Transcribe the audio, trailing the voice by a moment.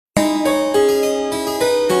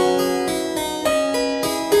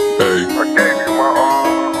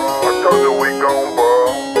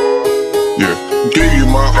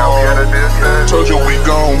Told you we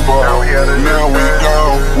gon' ball, now we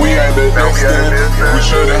gone. We at the distance, we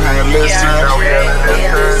should've had listened.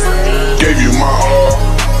 Gave you my all,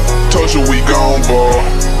 told you we gon' ball,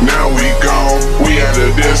 now we gone. We at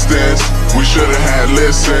a distance, we should've had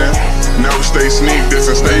listened. Now we stay sneak this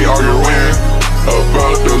and stay arguing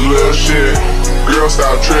about the little shit. Girl,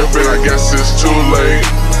 stop tripping, I guess it's too late.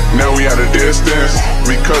 Now we at a distance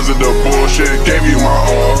because of the bullshit. Gave you my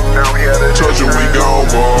all, told you we gon'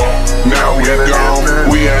 ball, now we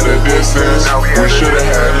gone. We at a distance, we should've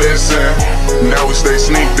had listened. Now we stay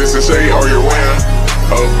sneak this and say arguing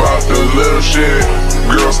about the little shit.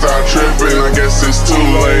 Girl, stop tripping, I guess it's too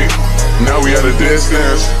late. Now we at a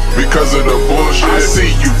distance because of the bullshit. I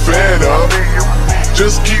see you fed up,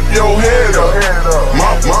 just keep your head up.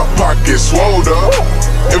 My pocket swole up.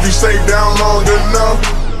 If you stay down long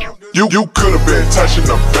enough, you could've been touching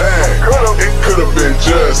the bag. It could've been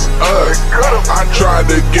just us. I tried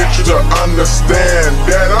to get you to understand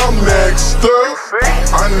that I'm next up.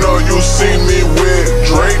 I know you see me with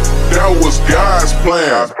Drake, that was God's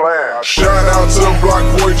plan. Shout out to Block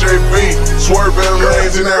Boy JB, swerving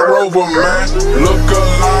lanes in that Rover, man. Look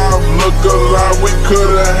alive, we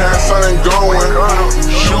could've had something going.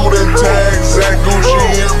 Shooting tags at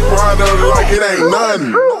Gucci and Prada like it ain't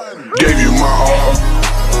nothing. Gave you my all,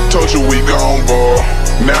 told you we gon' ball,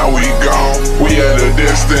 now we gone. We at a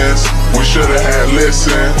distance, we should've had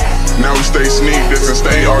listened. Now we stay sneak this and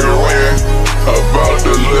stay arguing about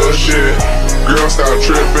the little shit. Girl, stop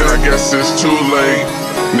tripping, I guess it's too late.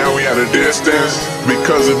 Now we at a distance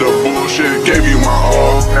because of the bullshit. Gave you my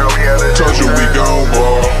all, told you we gon'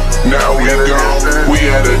 ball, now we gone. We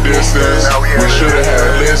at a distance, we should've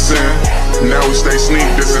had listened. Now we stay sneak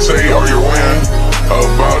this and stay arguing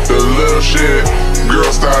about the little shit. Girl,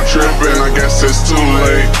 stop tripping, I guess it's too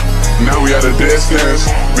late. Now we at a distance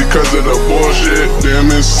because of the bullshit. Damn,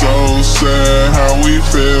 it's so sad how we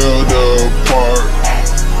fell apart.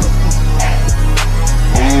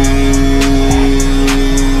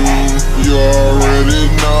 You already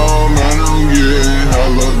know, man, I'm getting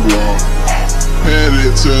hella grown.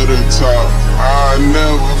 Headed to the top, I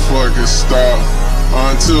never fucking stop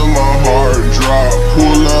until my heart drop.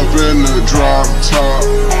 Pull up in the drop top,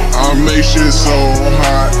 I make shit so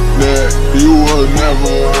hot that you will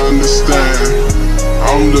never understand.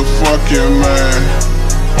 I'm the fucking man,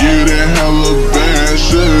 getting hella banned.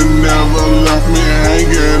 Should've never left me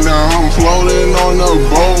hanging. Now I'm floating on the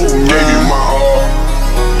boat, man. Gave you my all,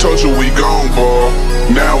 told you we gon' ball,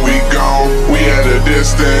 now we gone. We at a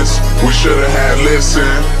distance, we should've had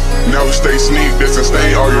listened. Now we stay sneak this and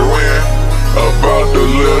stay arguing about the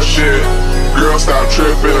little shit. Girl, stop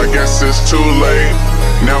tripping, I guess it's too late.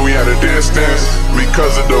 Now we at a distance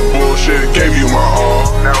because of the bullshit. Gave you my all,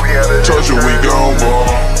 told you we gon' ball,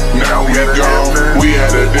 now we gone. We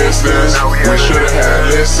at a distance, we should've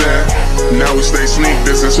had listened. Now we stay sneak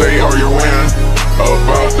this and say arguing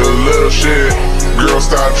about the little shit. Girl,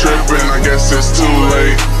 stop tripping, I guess it's too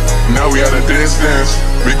late. Now we at a distance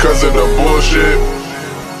because of the bullshit.